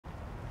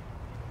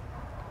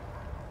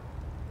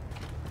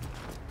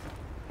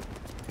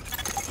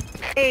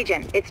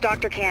Agent, it's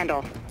Dr.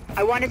 Candle.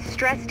 I want to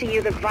stress to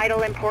you the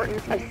vital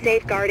importance of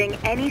safeguarding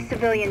any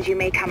civilians you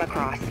may come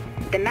across.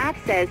 The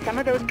math says some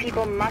of those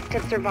people must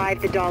have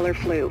survived the dollar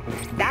flu.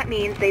 That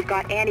means they've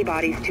got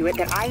antibodies to it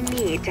that I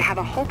need to have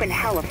a hope in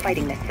hell of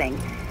fighting this thing.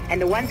 And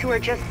the ones who are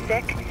just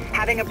sick,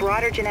 having a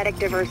broader genetic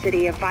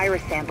diversity of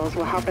virus samples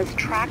will help us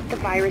track the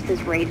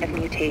virus's rate of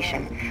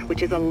mutation,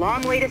 which is a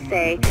long way to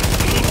say,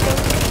 keep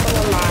those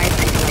people alive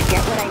until I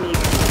get what I need.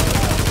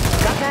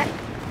 Got that?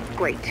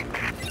 Great.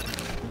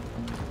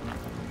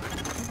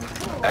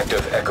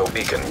 Active echo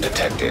beacon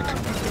detected.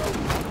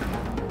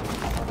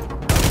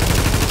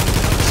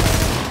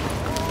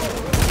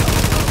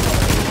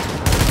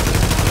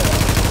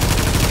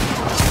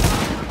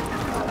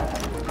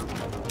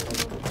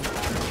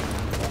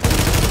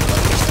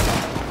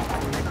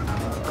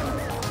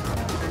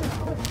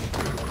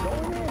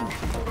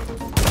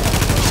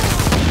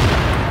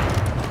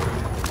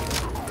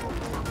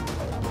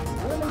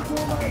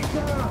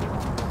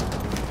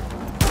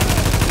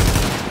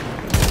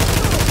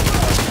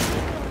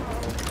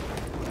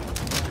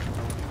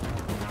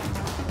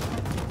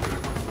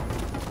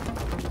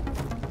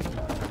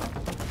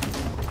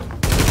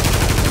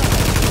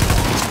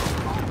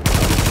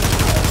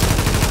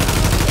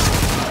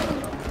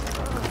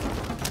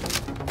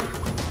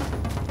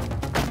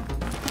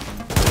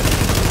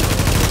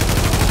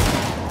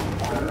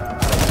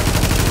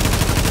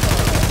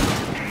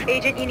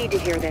 Agent, you need to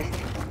hear this.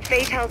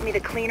 Faye tells me the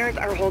cleaners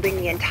are holding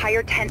the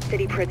entire Tent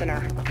City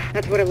prisoner.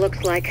 That's what it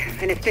looks like,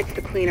 and it fits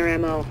the cleaner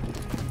MO.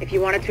 If you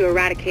wanted to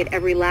eradicate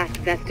every last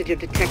vestige of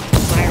detectable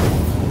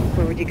virus,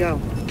 where would you go?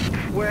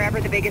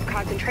 Wherever the biggest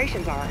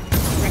concentrations are.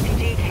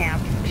 Refugee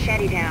camps,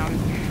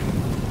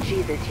 shantytowns.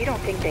 Jesus, you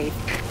don't think they'd...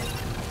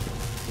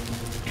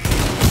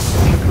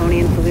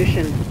 Draconian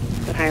solution,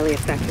 but highly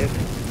effective.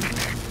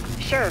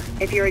 Sure,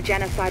 if you're a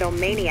genocidal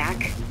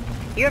maniac.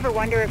 You ever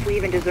wonder if we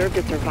even deserve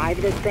to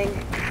survive this thing?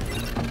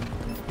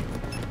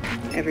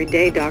 Every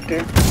day, Doctor.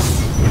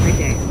 Every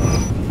day.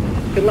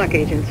 Good luck,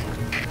 agents.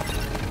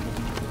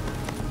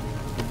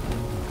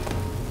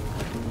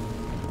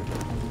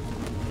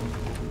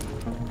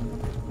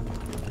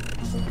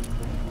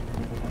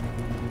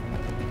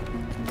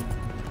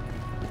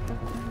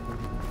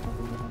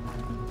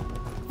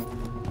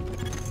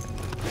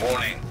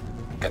 Warning.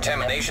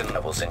 Contamination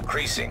levels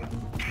increasing.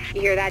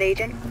 You hear that,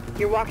 Agent?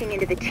 You're walking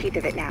into the teeth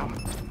of it now.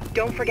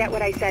 Don't forget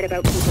what I said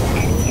about keeping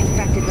any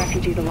infected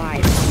refugees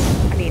alive.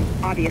 I mean,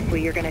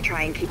 obviously you're gonna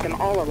try and keep them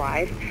all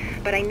alive,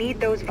 but I need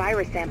those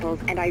virus samples,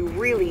 and I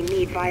really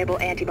need viable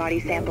antibody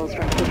samples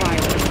from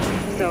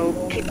survivors. So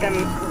keep them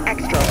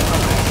extra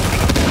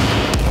alive.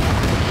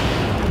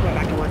 I'm going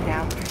back to work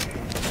now.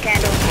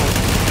 Candle,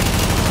 out.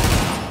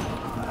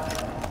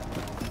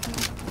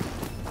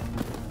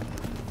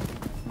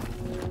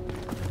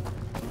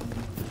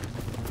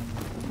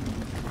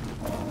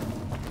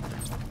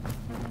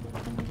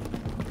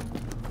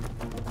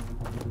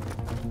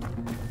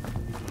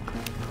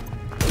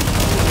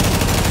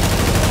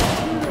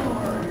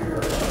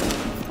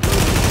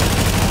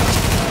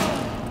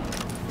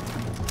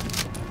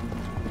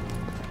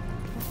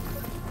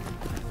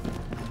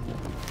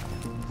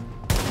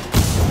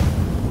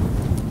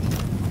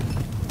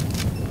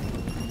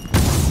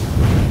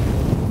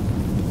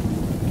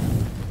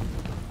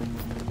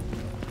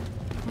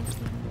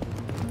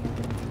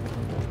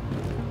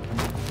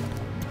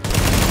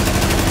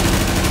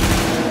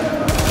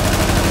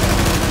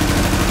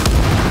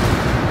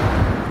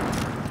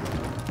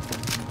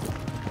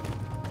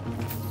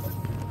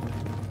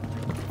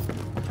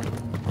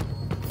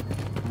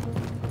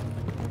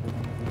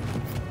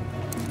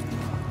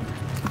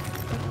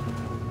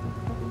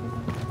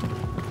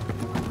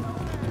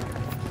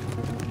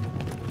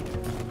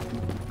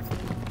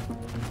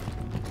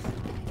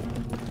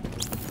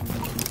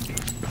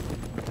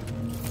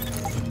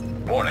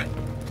 Warning.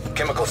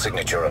 Chemical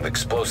signature of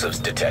explosives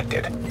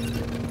detected.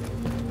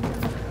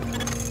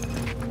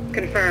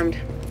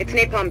 Confirmed. It's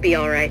Napalm B,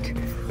 all right.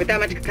 With that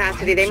much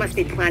capacity, they must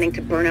be planning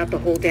to burn out the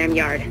whole damn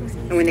yard.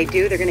 And when they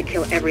do, they're gonna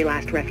kill every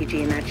last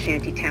refugee in that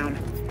shanty town.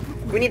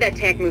 We need that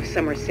tank moved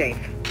somewhere safe.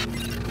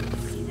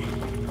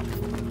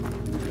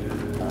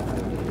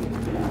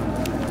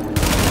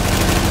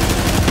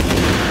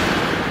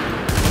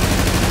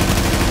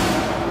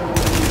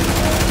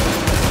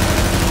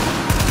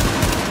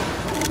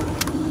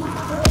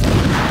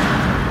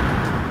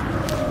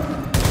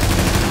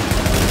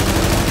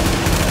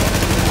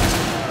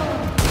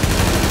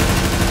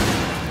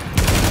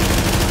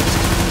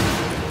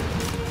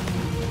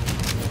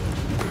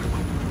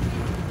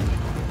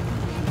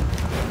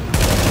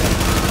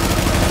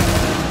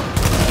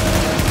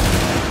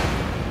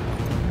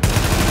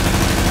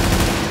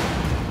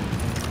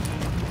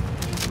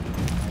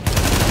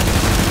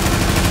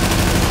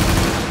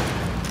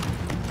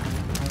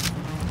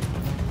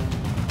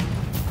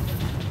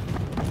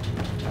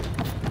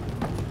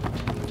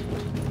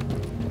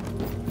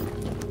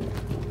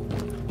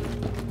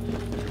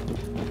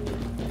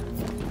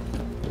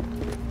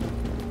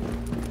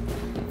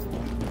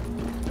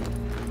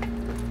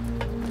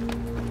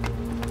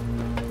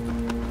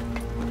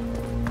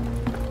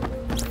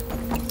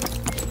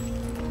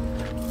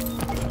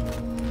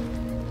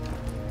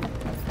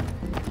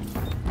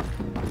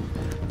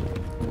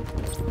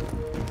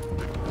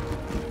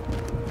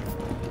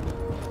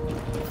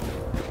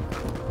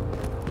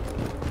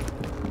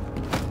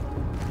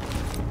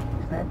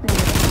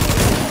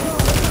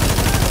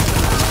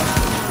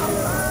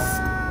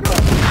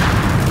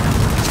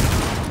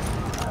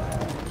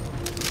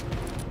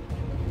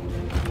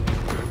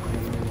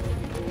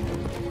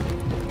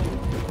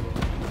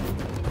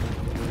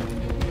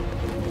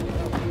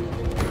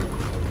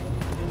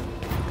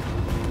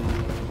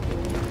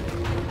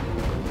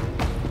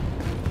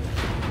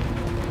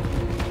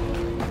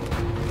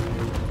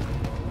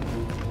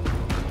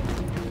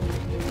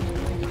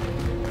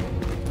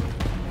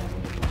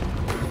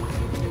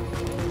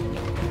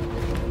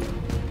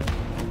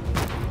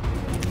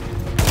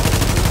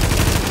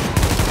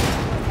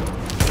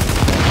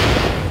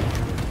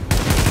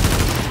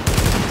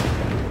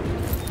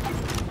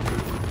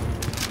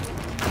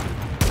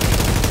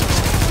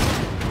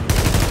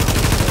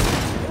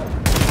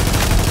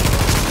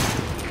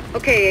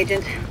 Okay,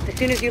 Agent. As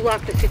soon as you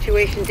lock the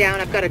situation down,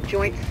 I've got a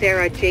joint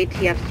Sarah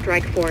JTF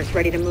strike force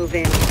ready to move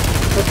in.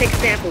 They'll take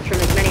samples from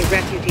as many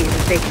refugees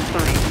as they can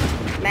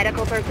find.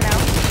 Medical personnel?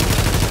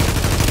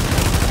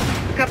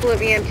 A couple of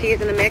EMTs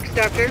in the mix,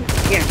 Doctor?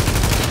 Yes.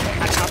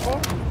 A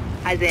couple?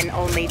 As in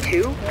only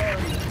 2?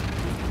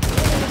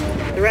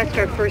 The rest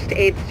are first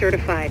aid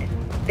certified.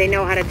 They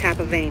know how to tap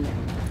a vein.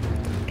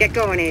 Get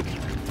going, Agent.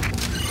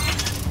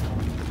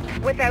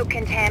 Without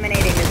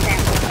contaminating the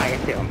samples, I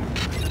assume.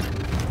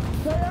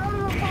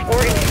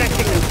 Or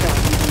infecting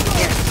themselves.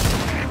 Yes.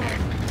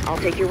 I'll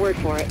take your word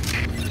for it.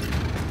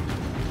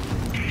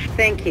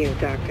 Thank you,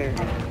 Doctor.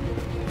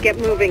 Get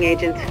moving,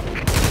 Agent.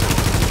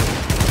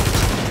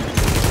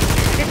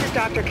 This is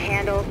Dr.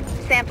 Candle.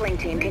 Sampling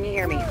team, can you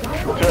hear me?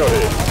 Go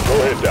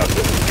ahead,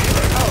 Doctor.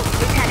 Oh,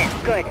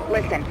 Lieutenant, good.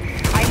 Listen,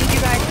 I need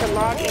you guys to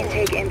log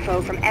intake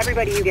info from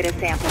everybody you get a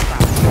sample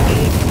from.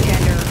 Age,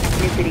 gender,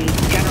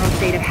 ethnicity, general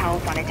state of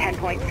health on a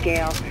 10-point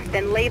scale.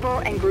 Then label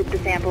and group the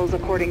samples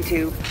according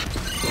to...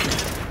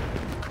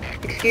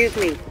 Excuse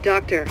me,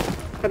 Doctor,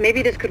 but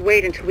maybe this could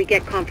wait until we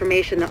get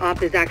confirmation the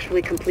op is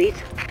actually complete?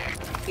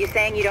 You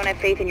saying you don't have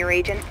faith in your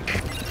agent?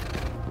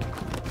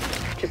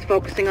 Just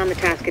focusing on the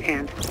task at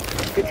hand.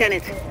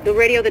 Lieutenant, you'll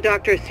radio the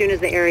doctor as soon as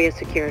the area is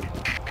secured.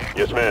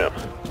 Yes, ma'am.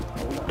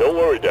 Don't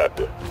worry,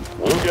 Doctor.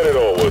 We'll get it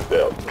all worked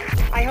out.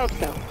 I hope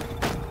so.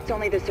 It's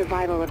only the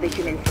survival of the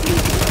human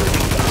species.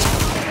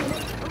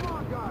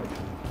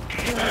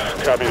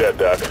 Copy that,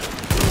 Doc.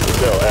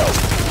 Cell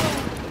out.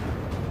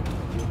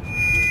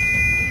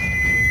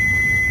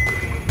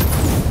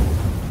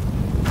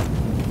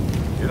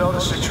 You know the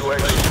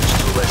situation is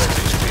too late for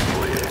these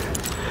people here.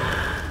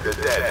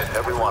 They're dead,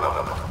 every one of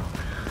them.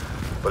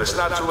 But it's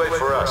not too late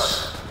for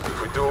us.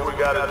 If we do what we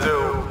gotta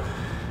do,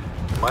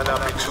 it might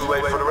not be too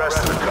late for the rest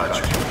of the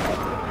country.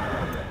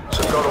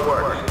 So go to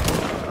work.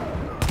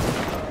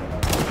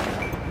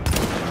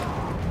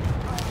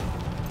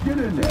 Get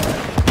in there.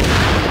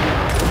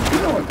 You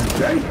know what to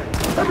say.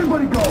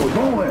 Everybody goes,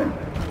 all in.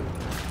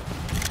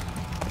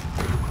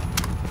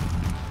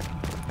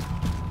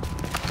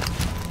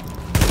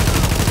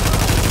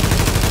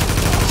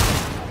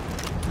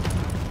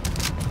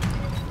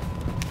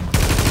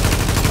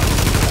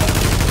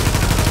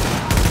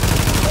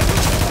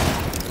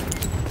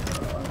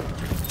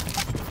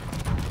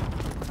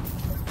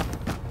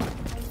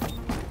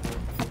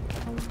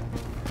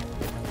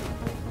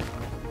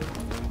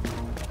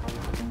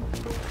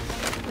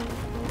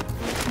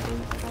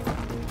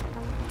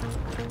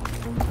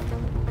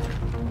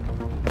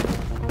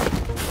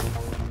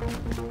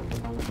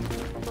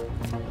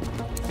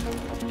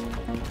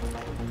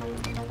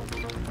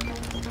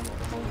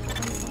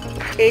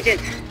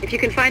 Agent, if you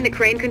can find the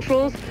crane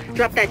controls,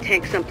 drop that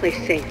tank someplace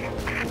safe.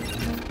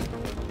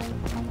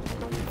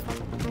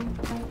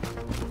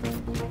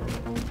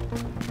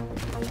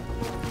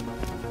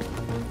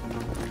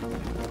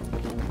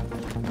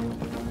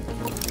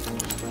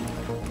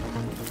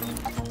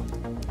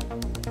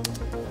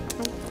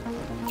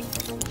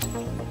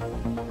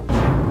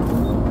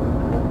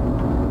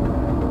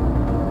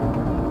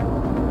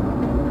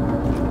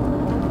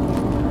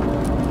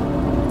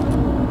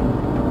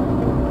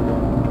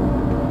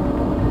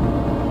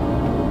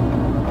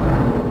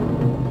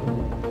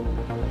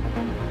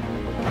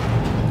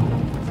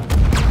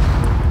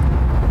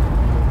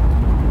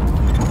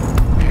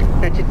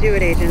 That should do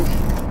it, Agent.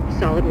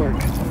 Solid work.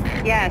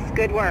 Yes,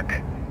 good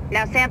work.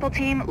 Now sample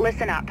team,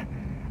 listen up.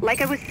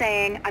 Like I was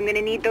saying, I'm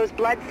gonna need those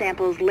blood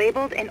samples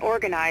labeled and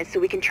organized so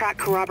we can track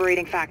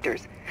corroborating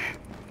factors.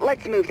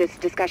 Let's move this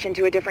discussion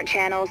to a different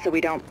channel so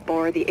we don't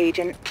bore the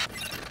agent.